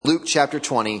chapter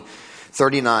 20,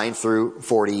 39 through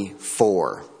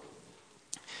 44.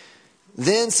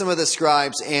 Then some of the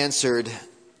scribes answered,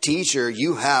 "Teacher,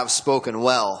 you have spoken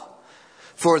well."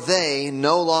 For they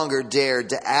no longer dared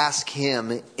to ask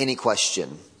him any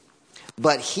question.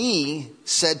 But he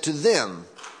said to them,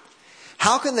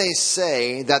 "How can they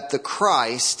say that the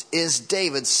Christ is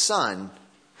David's son?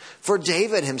 For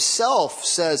David himself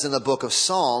says in the book of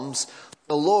Psalms,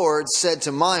 'The Lord said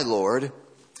to my Lord,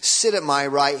 sit at my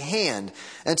right hand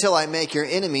until I make your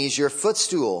enemies your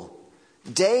footstool.'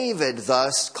 David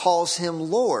thus calls him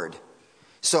Lord.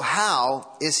 So how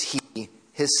is he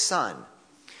his son?"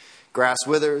 Grass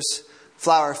withers,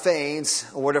 flower fades,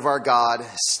 a word of our God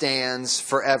stands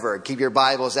forever. Keep your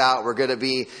Bibles out. We're going to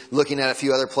be looking at a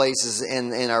few other places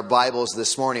in our Bibles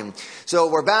this morning. So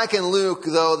we're back in Luke,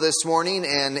 though, this morning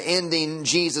and ending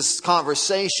Jesus'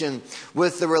 conversation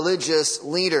with the religious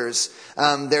leaders.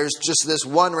 There's just this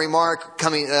one remark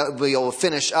coming. We'll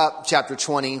finish up chapter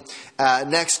 20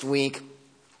 next week.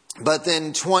 But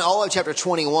then all of chapter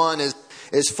 21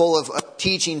 is full of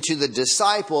teaching to the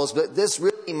disciples, but this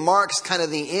really marks kind of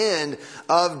the end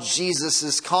of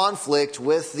Jesus' conflict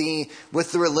with the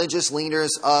religious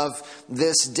leaders of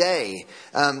this day.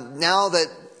 Now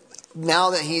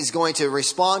that he's going to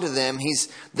respond to them,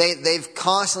 they've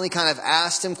constantly kind of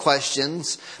asked him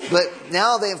questions, but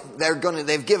now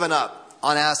they've given up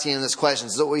on asking him this question.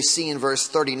 This is what we see in verse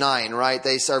 39, right?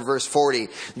 They start verse 40.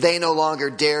 They no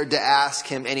longer dared to ask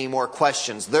him any more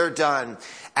questions. They're done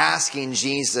asking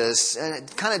Jesus,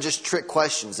 and kind of just trick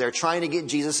questions. They're trying to get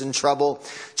Jesus in trouble,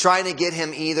 trying to get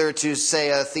him either to say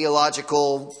a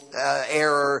theological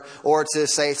error or to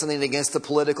say something against the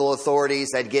political authorities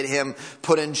that get him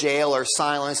put in jail or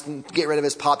silenced and get rid of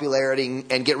his popularity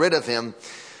and get rid of him.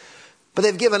 But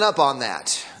they've given up on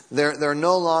that. They're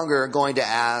no longer going to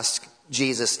ask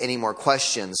Jesus any more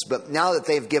questions. But now that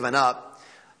they've given up,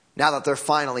 now that they're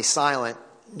finally silent,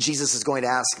 Jesus is going to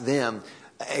ask them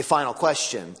a final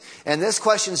question. And this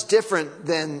question is different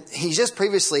than he just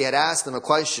previously had asked them a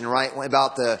question, right,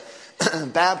 about the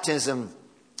baptism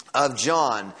of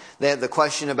John. They had the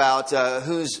question about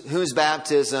whose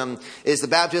baptism is the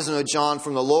baptism of John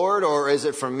from the Lord or is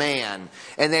it from man?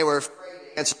 And they were afraid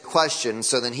to answer the question,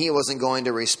 so then he wasn't going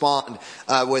to respond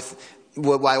by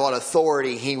what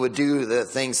authority he would do the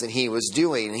things that he was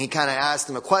doing. And he kind of asked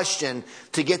them a question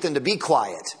to get them to be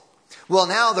quiet. Well,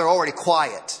 now they're already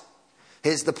quiet.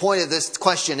 The point of this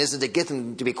question isn't to get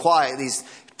them to be quiet. He's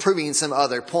proving some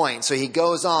other point. So he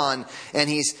goes on and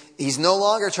he's no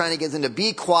longer trying to get them to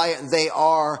be quiet. They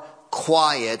are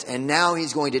quiet. And now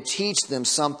he's going to teach them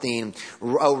something,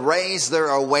 raise their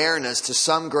awareness to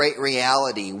some great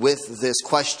reality with this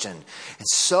question. And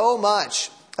so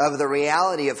much of the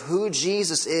reality of who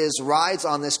Jesus is rides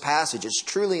on this passage. It's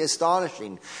truly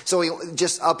astonishing. So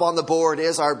just up on the board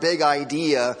is our big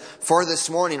idea for this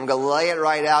morning. I'm going to lay it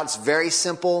right out. It's very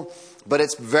simple, but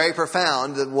it's very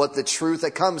profound, what the truth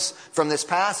that comes from this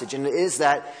passage. And it is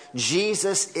that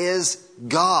Jesus is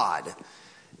God.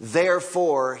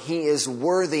 Therefore, he is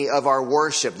worthy of our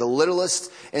worship. The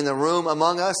littlest in the room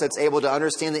among us that's able to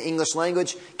understand the English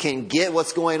language can get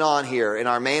what's going on here in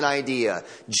our main idea.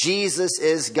 Jesus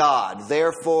is God.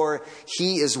 Therefore,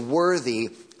 he is worthy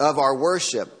of our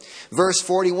worship. Verse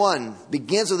 41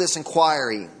 begins with this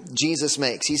inquiry Jesus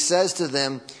makes. He says to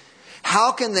them,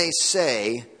 "How can they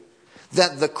say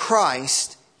that the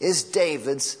Christ is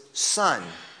David's son?"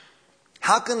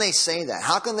 How can they say that?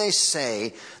 How can they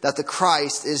say that the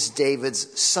Christ is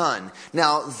David's son?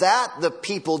 Now, that the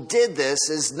people did this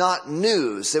is not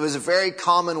news. It was a very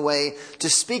common way to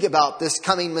speak about this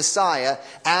coming Messiah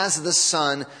as the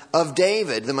son of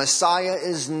David. The Messiah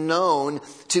is known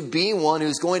to be one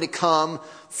who's going to come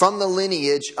from the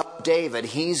lineage of David.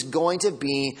 He's going to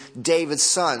be David's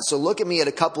son. So look at me at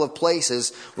a couple of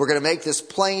places. We're going to make this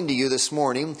plain to you this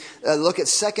morning. Look at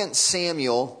 2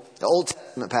 Samuel, the Old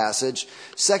Testament passage,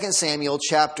 2 Samuel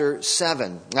chapter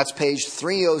 7. That's page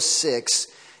 306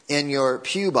 in your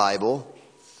Pew Bible,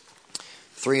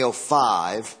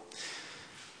 305.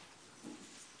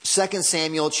 2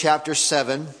 Samuel chapter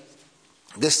 7.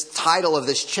 This title of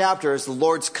this chapter is the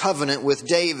Lord's Covenant with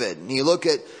David. And you look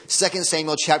at 2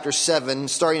 Samuel chapter 7,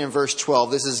 starting in verse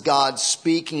 12. This is God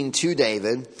speaking to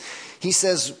David. He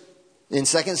says in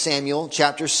 2 Samuel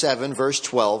chapter 7, verse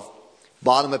 12,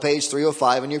 bottom of page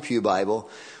 305 in your Pew Bible,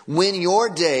 "When your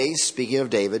days," speaking of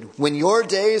David, "when your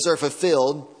days are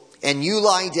fulfilled and you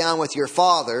lie down with your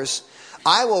fathers,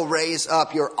 I will raise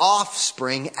up your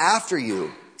offspring after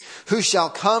you, who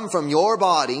shall come from your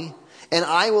body, and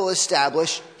I will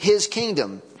establish his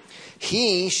kingdom.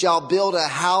 He shall build a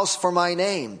house for my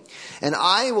name, and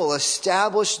I will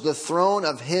establish the throne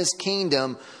of his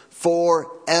kingdom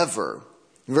forever.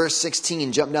 Verse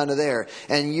 16, jump down to there.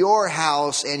 And your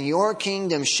house and your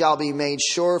kingdom shall be made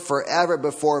sure forever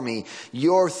before me.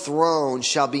 Your throne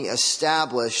shall be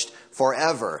established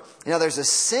forever. Now there's a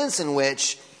sense in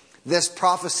which this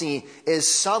prophecy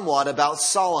is somewhat about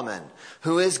Solomon,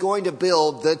 who is going to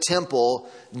build the temple.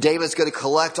 David's going to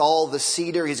collect all the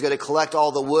cedar. He's going to collect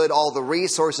all the wood, all the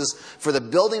resources for the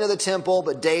building of the temple.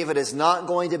 But David is not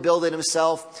going to build it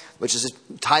himself, which is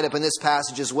tied up in this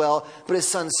passage as well. But his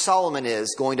son Solomon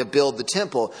is going to build the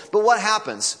temple. But what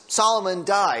happens? Solomon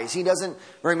dies. He doesn't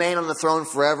remain on the throne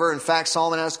forever. In fact,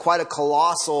 Solomon has quite a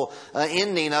colossal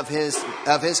ending of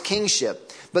his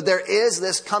kingship. But there is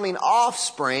this coming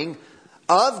offspring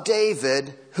of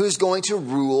David who's going to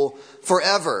rule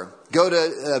forever. Go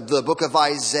to the book of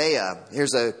Isaiah.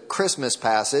 Here's a Christmas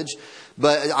passage.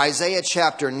 But Isaiah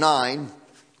chapter 9,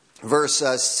 verse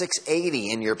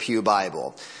 680 in your Pew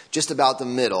Bible. Just about the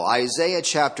middle. Isaiah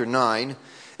chapter 9. And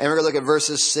we're going to look at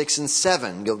verses 6 and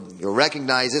 7. You'll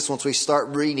recognize this once we start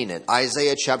reading it.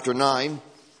 Isaiah chapter 9,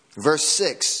 verse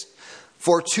 6.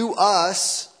 For to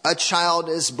us a child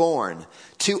is born.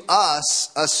 To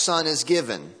us a son is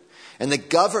given. And the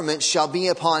government shall be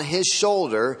upon his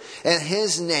shoulder, and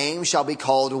his name shall be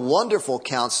called Wonderful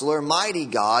Counselor, Mighty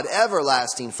God,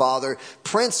 Everlasting Father,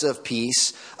 Prince of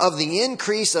Peace. Of the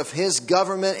increase of his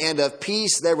government and of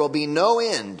peace there will be no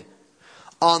end,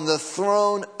 on the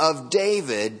throne of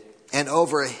David and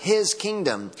over his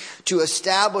kingdom, to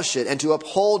establish it and to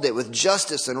uphold it with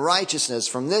justice and righteousness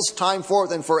from this time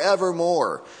forth and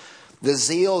forevermore. The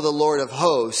zeal of the Lord of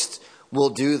hosts will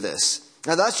do this.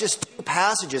 Now that's just two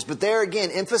passages, but there again,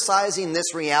 emphasizing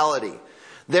this reality.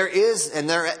 There's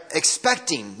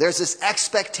this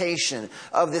expectation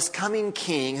of this coming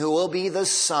king who will be the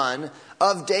son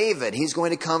of David. He's going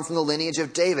to come from the lineage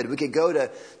of David. We could go to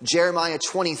Jeremiah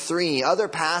 23, other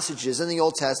passages in the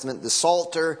Old Testament, the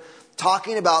Psalter,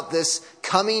 talking about this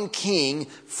coming king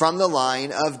from the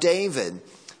line of David.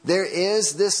 There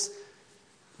is this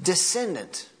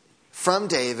descendant from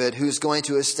David who's going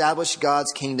to establish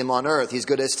God's kingdom on earth. He's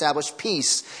going to establish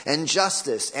peace and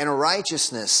justice and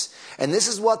righteousness. And this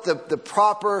is what the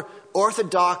proper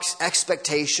orthodox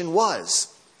expectation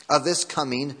was of this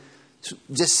coming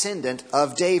descendant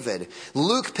of David.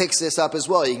 Luke picks this up as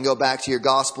well. You can go back to your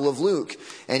Gospel of Luke.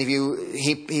 And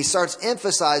he starts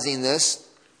emphasizing this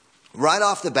right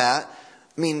off the bat.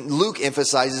 I mean, Luke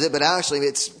emphasizes it, but actually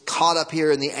it's caught up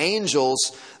here in the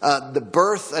angels, the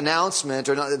birth announcement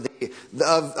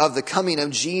of the coming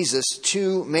of Jesus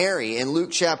to Mary in Luke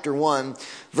chapter 1,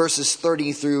 verses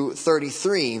 30 through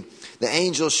 33. The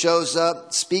angel shows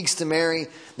up, speaks to Mary.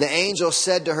 The angel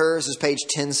said to her, this is page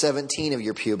 1017 of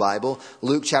your Pew Bible,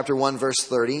 Luke chapter 1, verse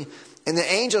 30. And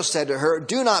the angel said to her,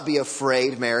 "Do not be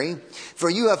afraid, Mary, for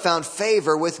you have found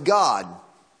favor with God.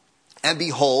 And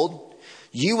behold,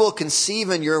 you will conceive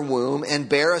in your womb and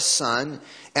bear a son,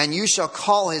 and you shall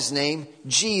call his name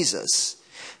Jesus.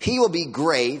 He will be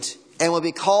great and will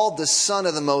be called the Son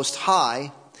of the Most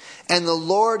High, and the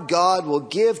Lord God will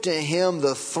give to him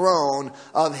the throne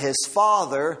of his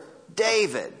father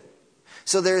David."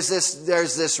 So there's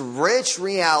this rich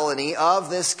reality of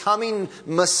this coming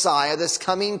Messiah, this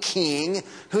coming king,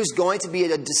 who's going to be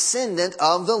a descendant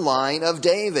of the line of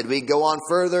David. We go on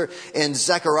further in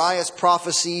Zechariah's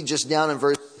prophecy, just down in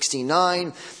verse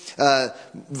 69,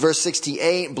 verse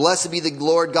 68. "Blessed be the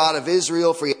Lord God of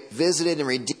Israel, for he has visited and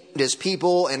redeemed his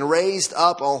people and raised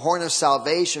up a horn of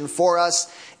salvation for us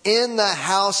in the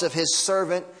house of his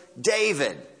servant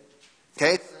David."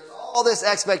 Okay? All this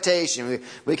expectation.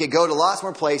 We could go to lots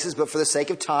more places, but for the sake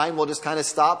of time, we'll just kind of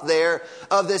stop there,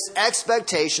 of this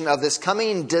expectation of this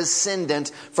coming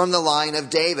descendant from the line of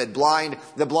David.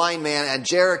 The blind man at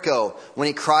Jericho, when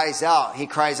he cries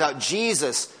out,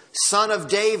 "Jesus, Son of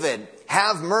David,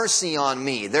 have mercy on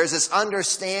me." There's this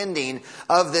understanding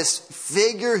of this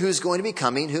figure who's going to be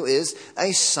coming, who is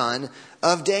a son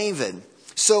of David.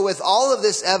 So with all of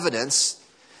this evidence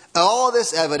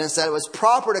that it was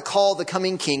proper to call the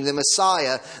coming king, the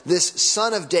Messiah, this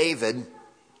son of David,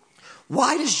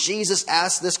 why does Jesus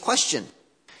ask this question?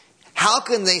 How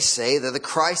can they say that the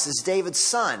Christ is David's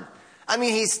son? I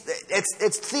mean,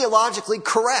 it's theologically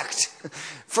correct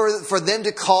for them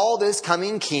to call this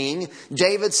coming king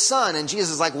David's son. And Jesus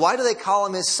is like, why do they call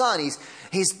him his son?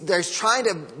 They're trying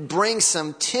to bring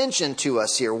some tension to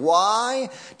us here. Why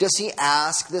does he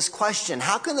ask this question?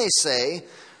 How can they say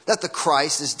that the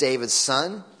Christ is David's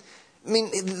son? I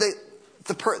mean,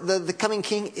 the coming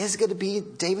king is going to be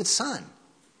David's son.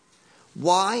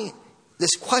 Why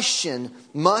this question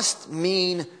must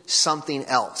mean something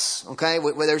else. Okay?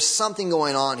 Where there's something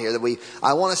going on here that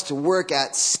I want us to work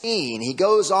at seeing. He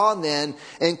goes on then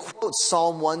and quotes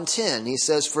Psalm 110. He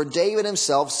says, "For David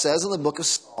himself says in the book of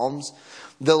Psalms,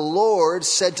 'The Lord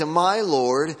said to my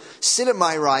Lord, sit at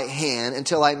my right hand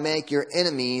until I make your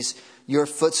enemies your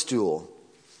footstool.'"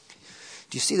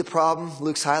 Do you see the problem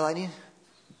Luke's highlighting?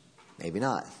 Maybe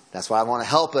not. That's why I want to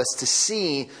help us to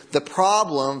see the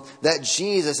problem that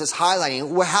Jesus is highlighting.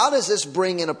 Well, how does this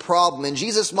bring in a problem? In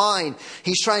Jesus' mind,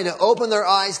 he's trying to open their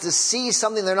eyes to see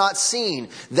something they're not seeing.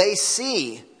 They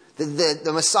see that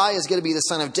the Messiah is going to be the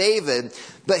son of David,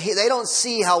 but they don't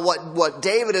see how what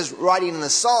David is writing in the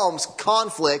Psalms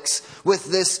conflicts with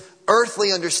this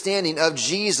earthly understanding of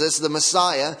Jesus, the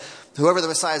Messiah, whoever the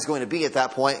Messiah is going to be at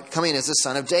that point, coming as the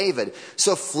son of David.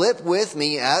 So flip with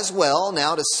me as well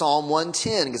now to Psalm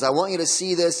 110, because I want you to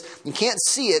see this. You can't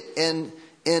see it in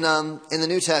the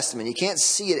New Testament. You can't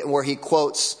see it where he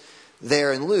quotes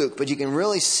there in Luke, but you can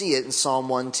really see it in Psalm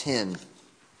 110.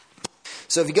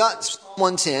 So if you got Psalm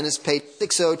 110, it's page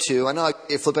 602. I know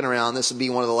you're flipping around. This would be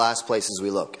one of the last places we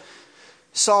look.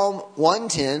 Psalm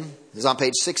 110 is on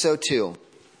page 602.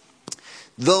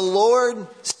 "The Lord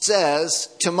says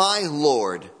to my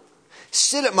Lord,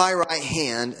 sit at my right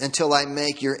hand until I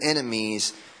make your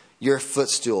enemies your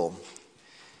footstool."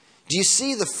 Do you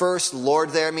see the first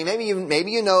Lord there? I mean,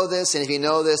 maybe you know this, and if you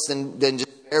know this, then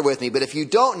just bear with me. But if you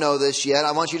don't know this yet,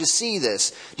 I want you to see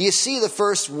this. Do you see the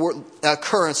first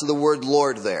occurrence of the word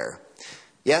Lord there?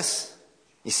 Yes?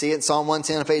 You see it in Psalm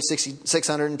 110 on page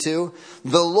 602?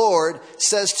 "The Lord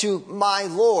says to my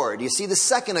Lord." You see the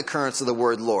second occurrence of the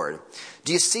word Lord.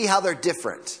 Do you see how they're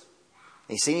different?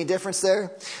 You see any difference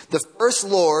there? The first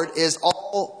Lord is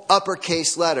all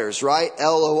uppercase letters, right?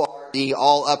 L-O-R-D,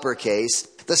 all uppercase.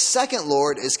 The second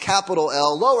Lord is capital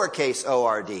L, lowercase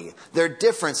o-r-d. There are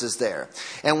differences there.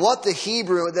 And what the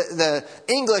Hebrew, the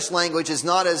English language is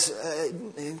not as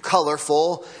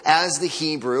colorful as the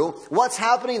Hebrew. What's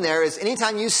happening there is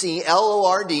anytime you see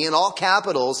L-O-R-D in all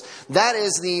capitals, that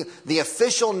is the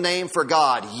official name for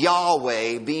God,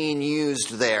 Yahweh, being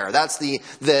used there. That's the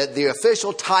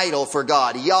official title for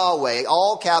God, Yahweh,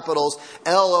 all capitals,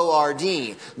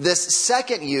 L-O-R-D. This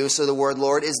second use of the word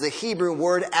Lord is the Hebrew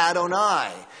word Adonai,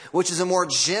 which is a more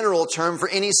general term for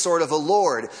any sort of a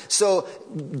Lord. So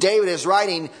David is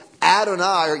writing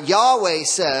Adonai, or Yahweh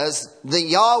says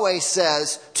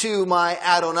to my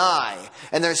Adonai.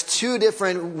 And there's two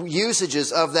different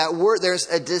usages of that word. There's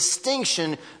a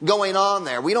distinction going on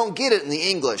there. We don't get it in the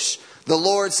English. The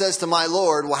Lord says to my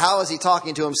Lord. Well, how is he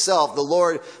talking to himself? The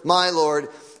Lord, my Lord.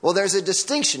 Well, there's a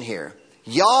distinction here.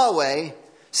 Yahweh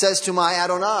says to my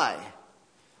Adonai,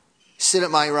 sit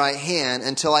at my right hand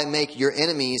until I make your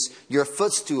enemies your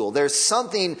footstool. There's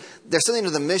something to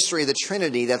the mystery of the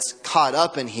Trinity that's caught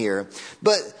up in here.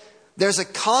 But there's a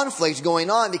conflict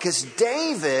going on because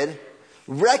David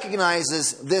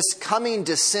recognizes this coming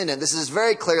descendant. This is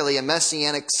very clearly a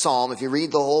messianic psalm. If you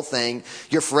read the whole thing,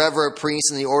 you're forever a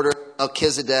priest in the order of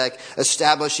Melchizedek,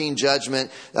 establishing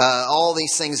judgment, all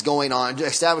these things going on,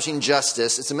 establishing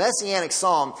justice. It's a messianic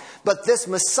psalm. But this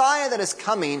Messiah that is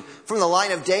coming from the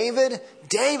line of David,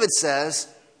 David says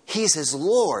he's his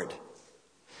Lord.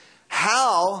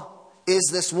 How is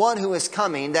this one who is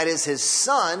coming, that is his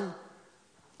son,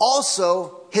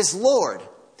 also his Lord?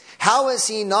 How is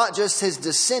he not just his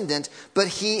descendant, but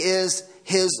he is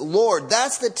his Lord?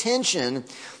 That's the tension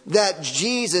that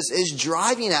Jesus is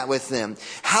driving at with them.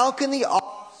 How can the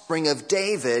offspring of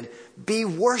David be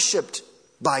worshipped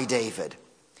by David?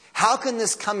 How can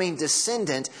this coming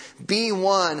descendant be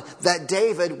one that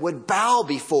David would bow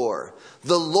before?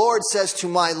 The Lord says to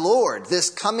my Lord,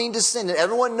 this coming descendant,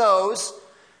 everyone knows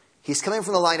he's coming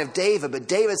from the line of David, but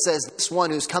David says this one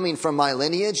who's coming from my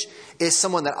lineage is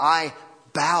someone that I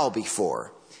bow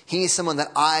before. He is someone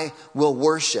that I will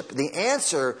worship. The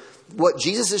answer, what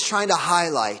Jesus is trying to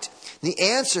highlight, the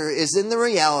answer is in the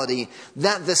reality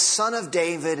that the Son of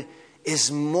David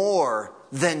is more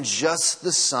than just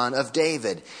the Son of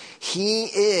David. He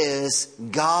is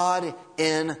God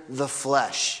in the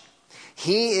flesh.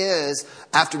 He is,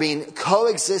 after being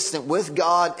coexistent with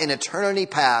God in eternity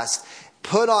past,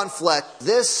 put on flesh.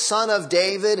 This Son of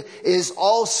David is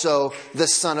also the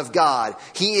Son of God.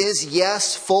 He is,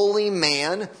 yes, fully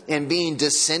man and being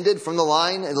descended from the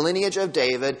line and lineage of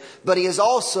David, but he is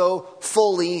also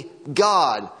fully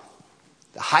God.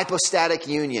 The hypostatic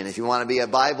union. If you want to be a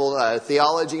Bible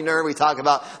theology nerd, we talk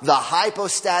about the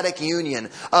hypostatic union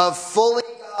of fully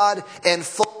God and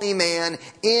fully man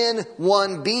in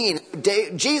one being.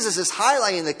 Jesus is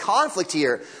highlighting the conflict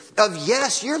here of,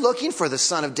 yes, you're looking for the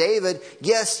Son of David.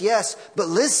 Yes, but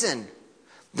listen,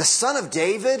 The Son of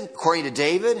David, according to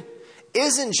David,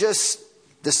 isn't just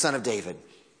the Son of David.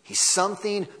 He's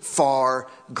something far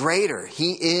greater.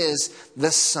 He is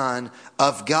the Son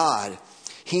of God.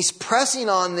 He's pressing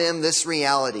on them this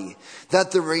reality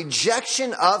that the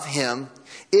rejection of him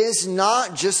is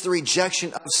not just the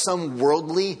rejection of some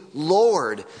worldly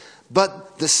Lord,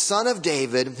 but the Son of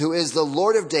David, who is the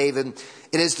Lord of David.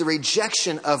 It is the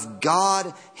rejection of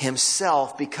God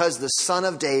himself, because the Son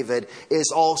of David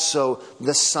is also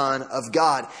the Son of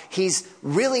God. He's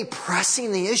really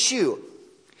pressing the issue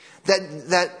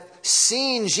that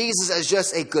seeing Jesus as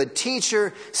just a good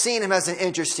teacher, seeing him as an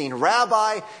interesting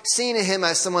rabbi, seeing him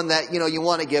as someone that, you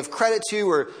want to give credit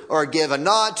to or give a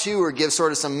nod to or give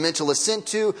sort of some mental assent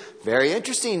to. Very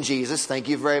interesting, Jesus. Thank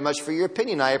you very much for your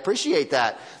opinion. I appreciate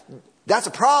that. That's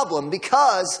a problem,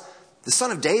 because the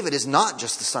Son of David is not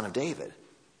just the Son of David.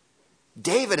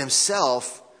 David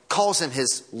himself calls him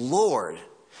his Lord.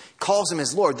 Calls him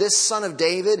his Lord. This Son of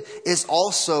David is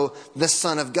also the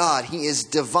Son of God. He is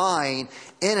divine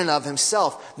in and of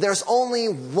himself. There's only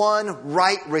one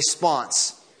right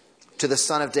response to the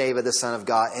Son of David, the Son of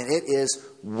God, and it is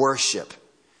worship.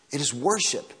 It is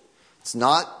worship. It's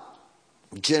not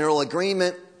general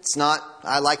agreement. It's not,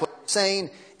 I like what you're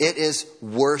saying. It is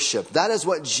worship. That is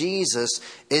what Jesus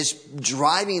is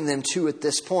driving them to at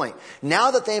this point.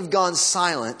 Now that they've gone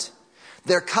silent,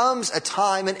 there comes a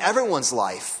time in everyone's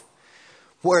life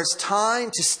where it's time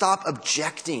to stop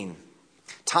objecting,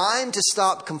 time to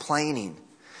stop complaining,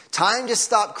 time to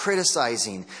stop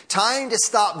criticizing, time to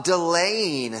stop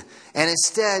delaying, and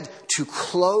instead to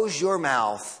close your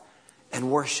mouth and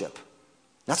worship.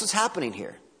 That's what's happening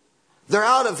here. They're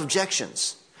out of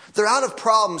objections. They're out of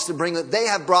problems to bring. They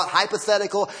have brought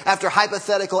hypothetical after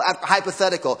hypothetical after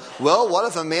hypothetical. Well, what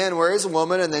if a man marries a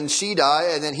woman and then she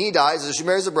dies and then he dies and she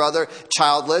marries a brother,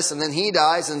 childless, and then he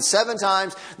dies, and 7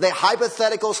 times they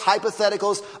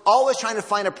hypotheticals, always trying to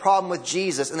find a problem with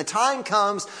Jesus. And the time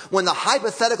comes when the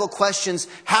hypothetical questions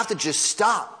have to just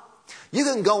stop. You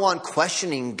can go on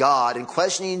questioning God and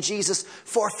questioning Jesus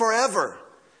for forever.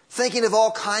 Thinking of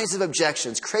all kinds of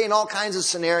objections, creating all kinds of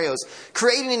scenarios,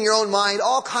 creating in your own mind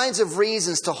all kinds of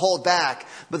reasons to hold back.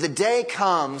 But the day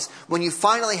comes when you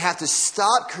finally have to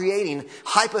stop creating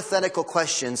hypothetical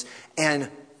questions and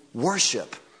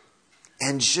worship.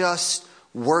 And just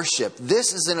worship.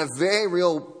 This is in a very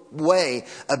real way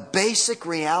a basic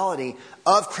reality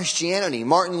of Christianity.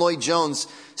 Martin Lloyd-Jones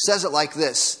says it like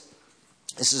this.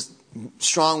 This is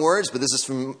strong words, but this is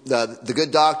from the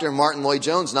good doctor Martin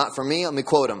Lloyd-Jones, not from me. Let me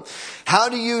quote him. How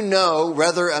do you know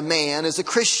whether a man is a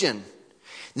Christian?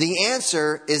 The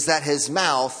answer is that his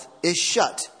mouth is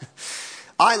shut.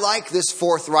 I like this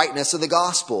forthrightness of the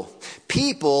gospel.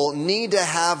 People need to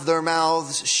have their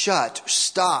mouths shut,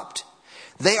 stopped.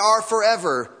 They are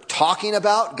forever talking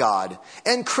about God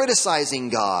and criticizing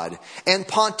God and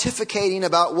pontificating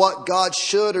about what God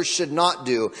should or should not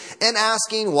do and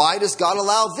asking, why does God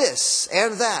allow this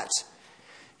and that?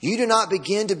 You do not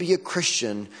begin to be a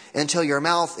Christian until your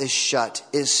mouth is shut,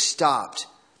 is stopped,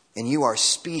 and you are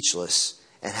speechless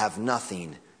and have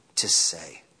nothing to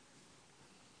say.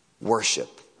 Worship.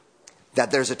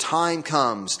 That there's a time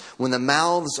comes when the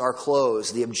mouths are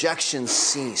closed, the objections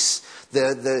cease,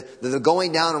 the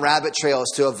going down rabbit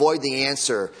trails to avoid the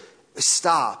answer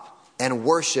stop, and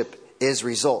worship is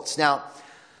results. Now,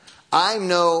 I'm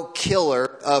no killer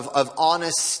of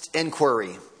honest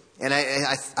inquiry. And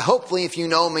I hopefully, if you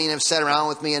know me and have sat around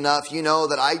with me enough, you know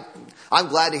that I'm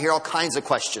glad to hear all kinds of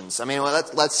questions. I mean,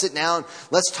 let's sit down.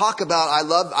 Let's talk about, I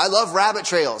love rabbit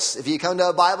trails. If you come to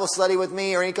a Bible study with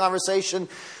me or any conversation,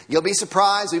 you'll be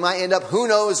surprised. We might end up who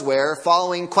knows where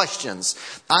following questions.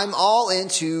 I'm all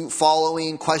into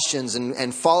following questions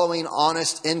and following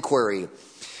honest inquiry.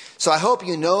 So I hope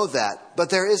you know that.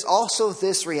 But there is also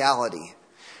this reality.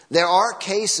 There are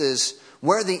cases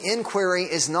where the inquiry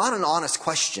is not an honest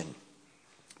question,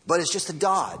 but it's just a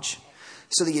dodge,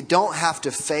 so that you don't have to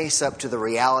face up to the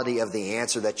reality of the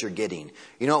answer that you're getting.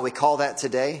 You know what we call that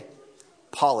today?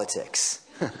 Politics.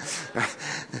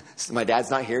 My dad's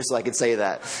not here, so I can say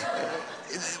that.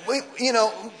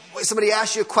 Somebody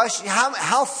asks you a question.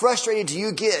 How frustrated do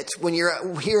you get when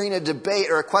you're hearing a debate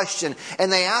or a question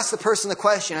and they ask the person the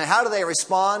question, and how do they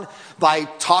respond? By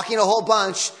talking a whole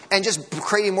bunch and just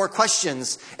creating more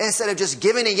questions instead of just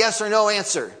giving a yes or no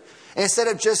answer. Instead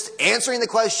of just answering the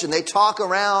question, they talk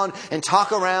around and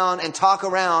talk around and talk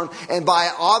around, and by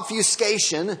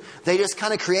obfuscation, they just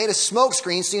kind of create a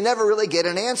smokescreen so you never really get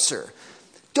an answer.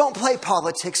 Don't play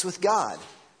politics with God.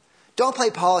 Don't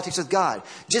play politics with God.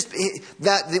 Just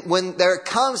that when there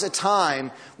comes a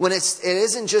time when it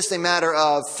isn't just a matter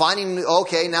of finding,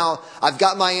 okay, now I've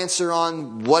got my answer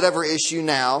on whatever issue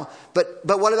now, but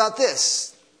what about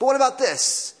this? But what about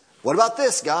this? What about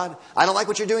this, God? I don't like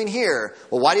what you're doing here.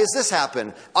 Well, why does this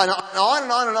happen? On and on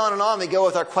and on and on and on we go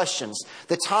with our questions.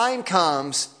 The time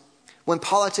comes when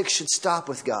politics should stop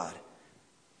with God.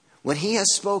 When He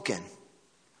has spoken.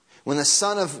 When the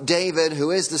Son of David,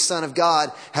 who is the Son of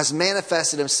God, has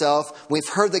manifested Himself. We've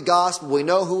heard the gospel. We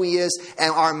know who He is.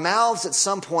 And our mouths at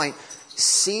some point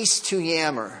cease to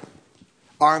yammer.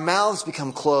 Our mouths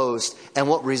become closed. And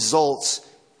what results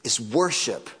is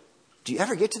worship. Do you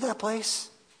ever get to that place?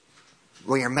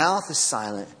 Where your mouth is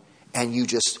silent and you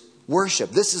just worship.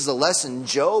 This is the lesson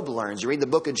Job learns. You read the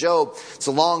book of Job. It's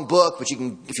a long book, but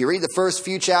if you read the first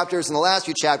few chapters and the last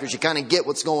few chapters, you kind of get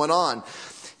what's going on.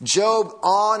 Job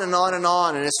on and on and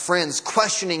on, and his friends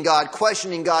questioning God,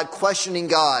 questioning God, questioning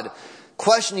God,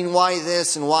 questioning why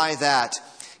this and why that.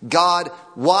 God,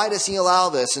 why does He allow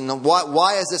this? And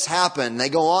why has this happened? They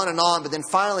go on, but then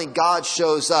finally God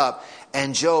shows up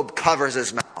and Job covers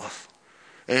his mouth.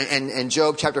 In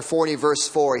Job chapter 40, verse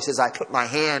 4, he says, I put my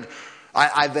hand,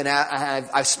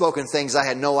 I've spoken things I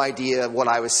had no idea what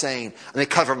I was saying. Let me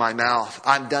cover my mouth.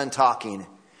 I'm done talking.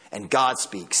 And God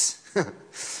speaks.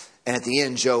 And at the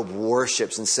end, Job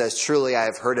worships and says, truly I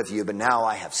have heard of you, but now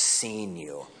I have seen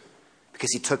you.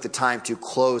 Because he took the time to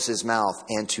close his mouth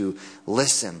and to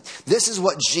listen. This is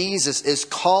what Jesus is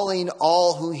calling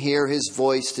all who hear His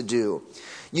voice to do.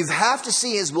 You have to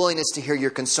see His willingness to hear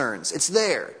your concerns. It's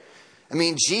there. I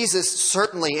mean, Jesus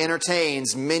certainly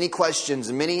entertains many questions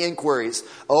and many inquiries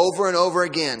over and over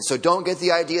again. So don't get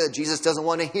the idea that Jesus doesn't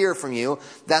want to hear from you.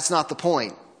 That's not the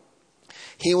point.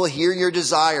 He will hear your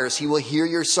desires. He will hear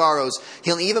your sorrows.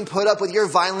 He'll even put up with your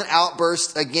violent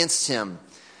outbursts against Him.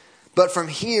 But from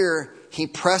here, He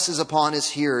presses upon His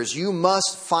hearers. You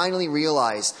must finally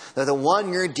realize that the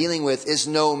one you're dealing with is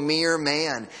no mere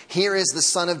man. Here is the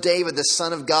Son of David, the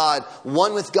Son of God,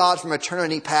 one with God from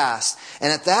eternity past.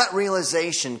 And at that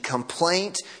realization,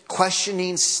 complaint,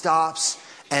 questioning stops,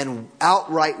 and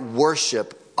outright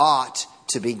worship ought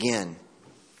to begin.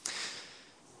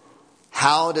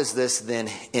 How does this then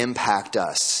impact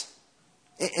us?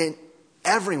 And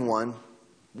everyone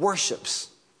worships.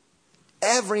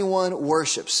 Everyone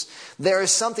worships. There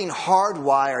is something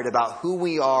hardwired about who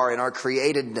we are in our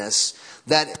createdness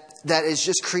that is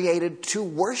just created to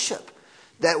worship.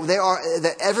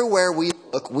 That everywhere we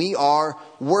look, we are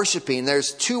worshiping.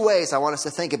 There's two ways I want us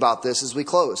to think about this as we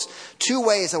close. Two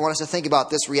ways I want us to think about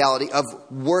this reality of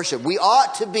worship. We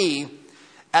ought to be,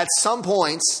 at some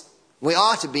points, we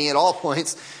ought to be at all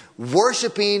points,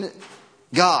 worshiping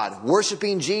God,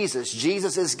 worshiping Jesus.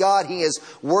 Jesus is God. He is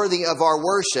worthy of our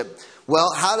worship.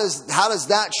 Well, how does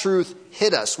that truth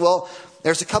hit us? Well,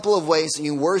 there's a couple of ways that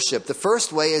you worship. The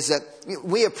first way is that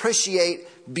we appreciate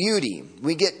beauty.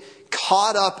 We get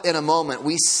caught up in a moment.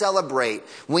 We celebrate.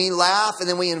 We laugh, and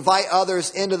then we invite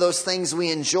others into those things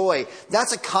we enjoy.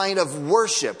 That's a kind of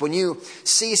worship. When you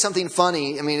see something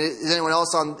funny, I mean, is anyone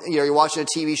else you're watching a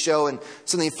TV show and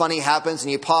something funny happens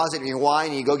and you pause it and you whine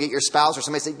and you go get your spouse or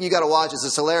somebody say, you got to watch this,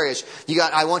 it's hilarious.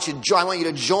 I want you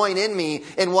to join in me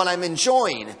in what I'm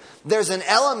enjoying. There's an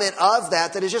element of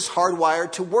that is just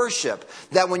hardwired to worship.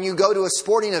 That when you go to a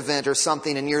sporting event or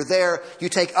something and you're there, you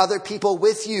take other people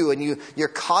with you and you're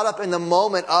caught up in the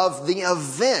moment of the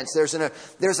event. There's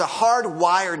a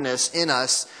hardwiredness in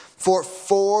us for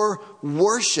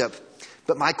worship.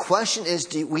 But my question is,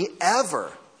 do we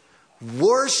ever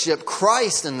worship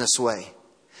Christ in this way?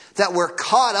 That we're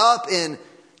caught up in,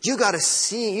 you got to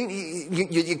see,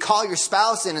 you call your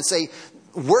spouse in and say,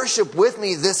 worship with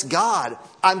me this God.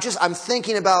 I'm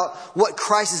thinking about what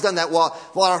Christ has done. That while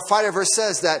our fighter verse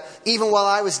says that even while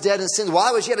I was dead in sin, while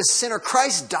I was yet a sinner,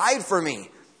 Christ died for me.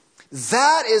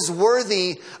 That is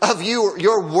worthy of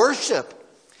your worship.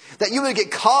 That you would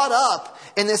get caught up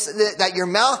in this, that your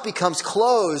mouth becomes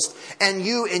closed and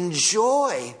you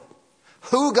enjoy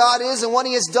who God is and what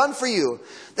He has done for you.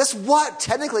 That's what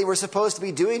technically we're supposed to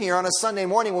be doing here on a Sunday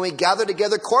morning when we gather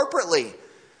together corporately.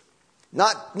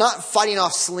 Not fighting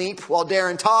off sleep while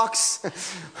Darren talks.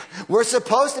 We're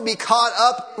supposed to be caught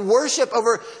up in worship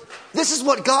over, this is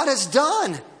what God has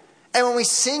done. And when we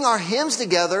sing our hymns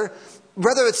together,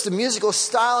 whether it's the musical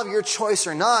style of your choice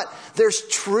or not, there's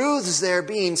truths there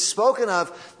being spoken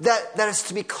of that is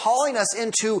to be calling us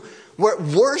into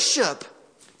worship,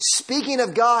 speaking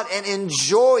of God and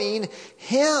enjoying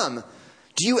Him.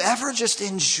 Do you ever just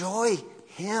enjoy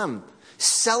Him?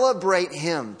 Celebrate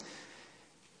Him?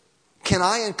 Can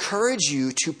I encourage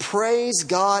you to praise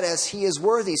God as He is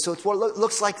worthy? So it's what it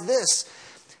looks like this.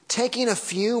 taking a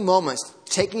few moments,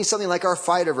 taking something like our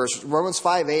fighter verse, Romans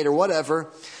 5:8 or whatever,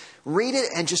 read it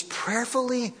and just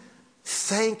prayerfully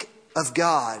think of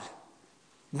God.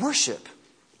 Worship.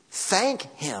 Thank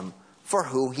Him for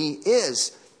who He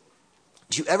is.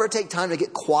 Do you ever take time to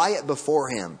get quiet before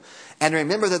Him? And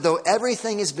remember that though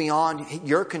everything is beyond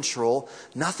your control,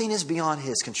 nothing is beyond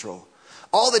His control.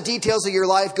 All the details of your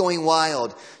life going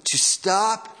wild, to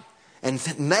stop and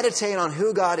meditate on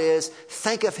who God is,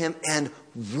 think of Him, and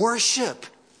worship.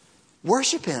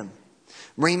 Worship Him.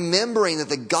 Remembering that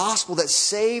the gospel that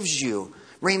saves you,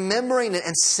 remembering it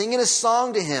and singing a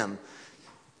song to Him.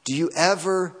 Do you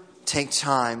ever take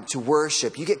time to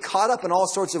worship? You get caught up in all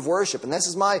sorts of worship, and this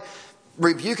is my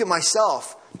rebuke at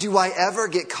myself. Do I ever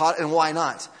get caught, and why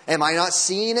not? Am I not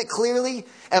seeing it clearly?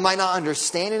 Am I not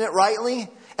understanding it rightly?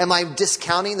 Am I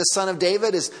discounting the Son of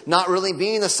David as not really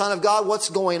being the Son of God? What's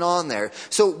going on there?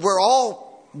 So we're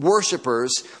all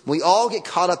worshipers. We all get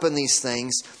caught up in these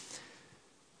things.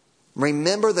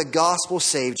 Remember the gospel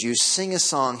saved you. Sing a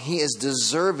song. He is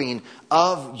deserving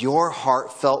of your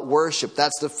heartfelt worship.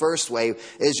 That's the first way,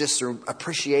 is just through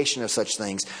appreciation of such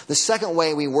things. The second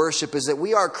way we worship is that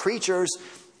we are creatures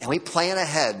and we plan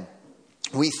ahead.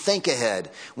 We think ahead.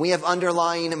 We have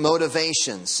underlying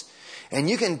motivations. And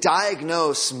you can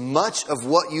diagnose much of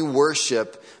what you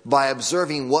worship by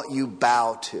observing what you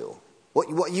bow to,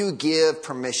 what you give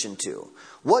permission to.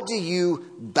 What do you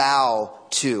bow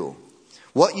to?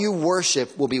 What you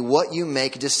worship will be what you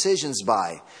make decisions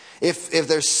by. If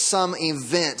there's some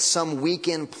event, some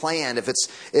weekend planned, if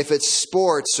it's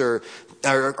sports or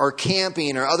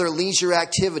camping or other leisure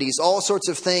activities, all sorts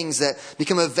of things that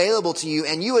become available to you,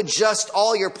 and you adjust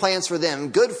all your plans for them,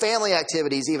 good family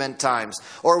activities even times,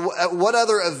 or what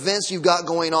other events you've got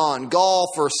going on, golf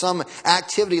or some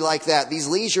activity like that, these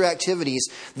leisure activities,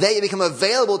 they become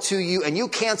available to you and you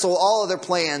cancel all other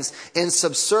plans in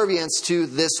subservience to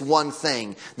this one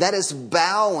thing. That is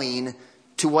bowing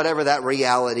to whatever that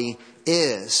reality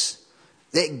is.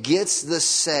 That gets the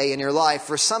say in your life.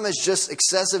 For some, it's just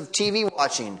excessive TV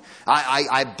watching.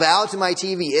 I bow to my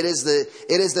TV. It is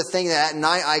the thing that at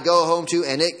night I go home to,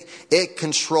 and it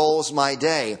controls my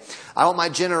day. I want my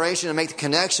generation to make the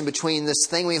connection between this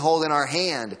thing we hold in our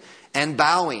hand and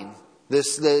bowing.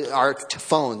 Our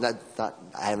phone.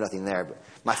 I have nothing there, but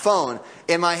my phone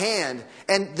in my hand,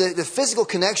 and the physical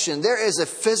connection. There is a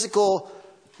physical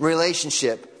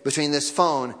relationship between this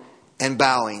phone and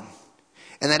bowing.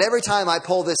 And that every time I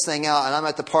pull this thing out and I'm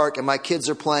at the park and my kids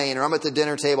are playing, or I'm at the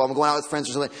dinner table, I'm going out with friends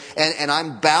or something, and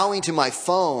I'm bowing to my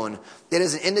phone, it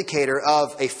is an indicator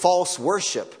of a false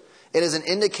worship. It is an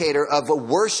indicator of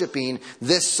worshiping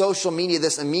this social media,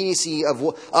 this immediacy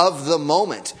of the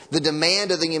moment, the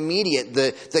demand of the immediate,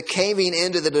 the caving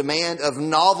into the demand of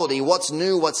novelty, what's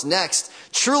new, what's next.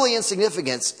 Truly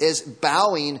insignificance is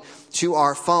bowing to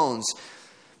our phones.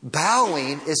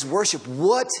 Bowing is worship.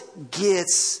 What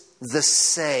gets the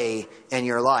say in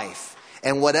your life?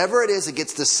 And whatever it is that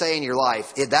gets the say in your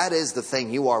life, that is the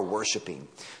thing you are worshiping.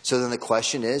 So then the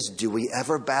question is, do we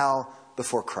ever bow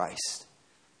before Christ?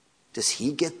 Does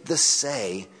He get the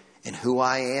say in who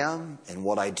I am and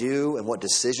what I do and what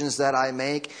decisions that I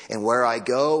make and where I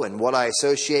go and what I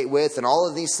associate with and all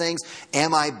of these things?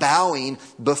 Am I bowing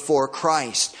before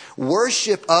Christ?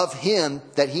 Worship of Him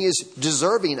that He is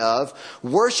deserving of.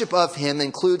 Worship of Him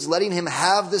includes letting Him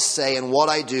have the say in what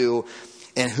I do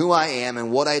and who I am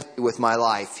and what I do with my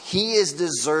life. He is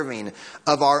deserving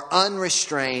of our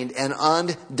unrestrained and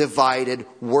undivided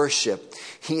worship.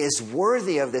 He is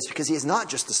worthy of this because He is not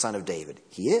just the Son of David.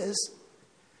 He is.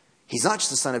 He's not just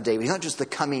the Son of David. He's not just the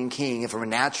coming king from a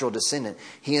natural descendant.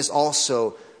 He is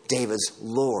also David's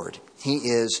Lord. He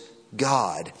is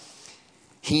God.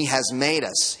 He has made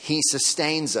us. He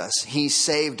sustains us. He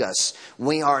saved us.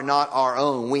 We are not our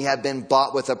own. We have been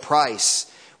bought with a price.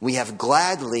 We have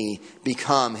gladly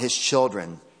become His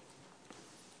children.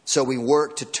 So we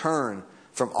work to turn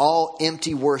from all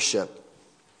empty worship.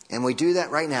 And we do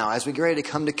that right now as we get ready to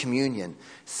come to communion.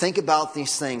 Think about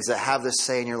these things that have this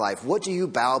say in your life. What do you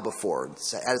bow before?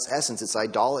 At its essence, it's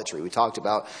idolatry. We talked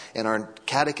about in our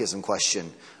catechism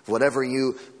question. Whatever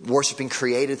you worshiping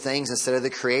created things instead of the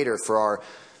Creator for our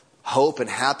hope and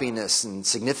happiness and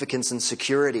significance and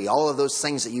security. All of those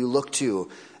things that you look to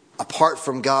apart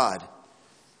from God.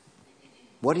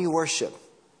 What do you worship?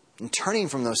 And turning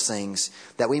from those things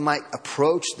that we might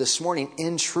approach this morning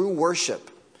in true worship.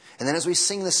 And then as we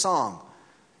sing the song,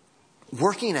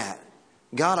 working at,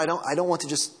 God, I don't want to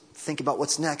just think about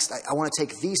what's next. I want to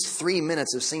take these 3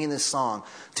 minutes of singing this song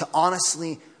to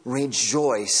honestly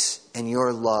rejoice in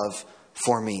your love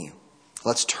for me.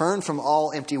 Let's turn from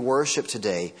all empty worship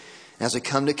today And as we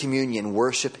come to communion,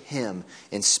 worship Him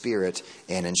in spirit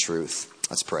and in truth.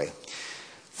 Let's pray.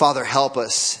 Father, help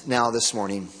us now this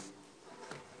morning.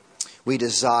 I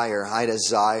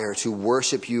desire to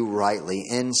worship you rightly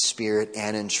in spirit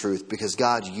and in truth, because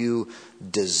God, you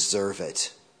deserve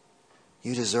it.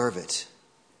 You deserve it.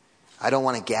 I don't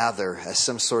want to gather as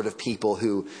some sort of people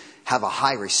who have a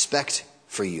high respect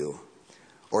for you,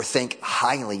 or think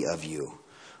highly of you,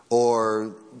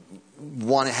 or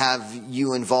want to have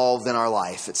you involved in our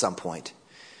life at some point.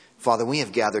 Father, we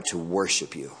have gathered to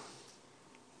worship you.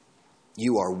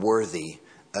 You are worthy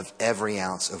of every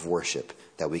ounce of worship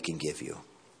that we can give you.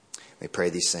 We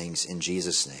pray these things in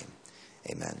Jesus' name.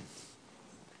 Amen.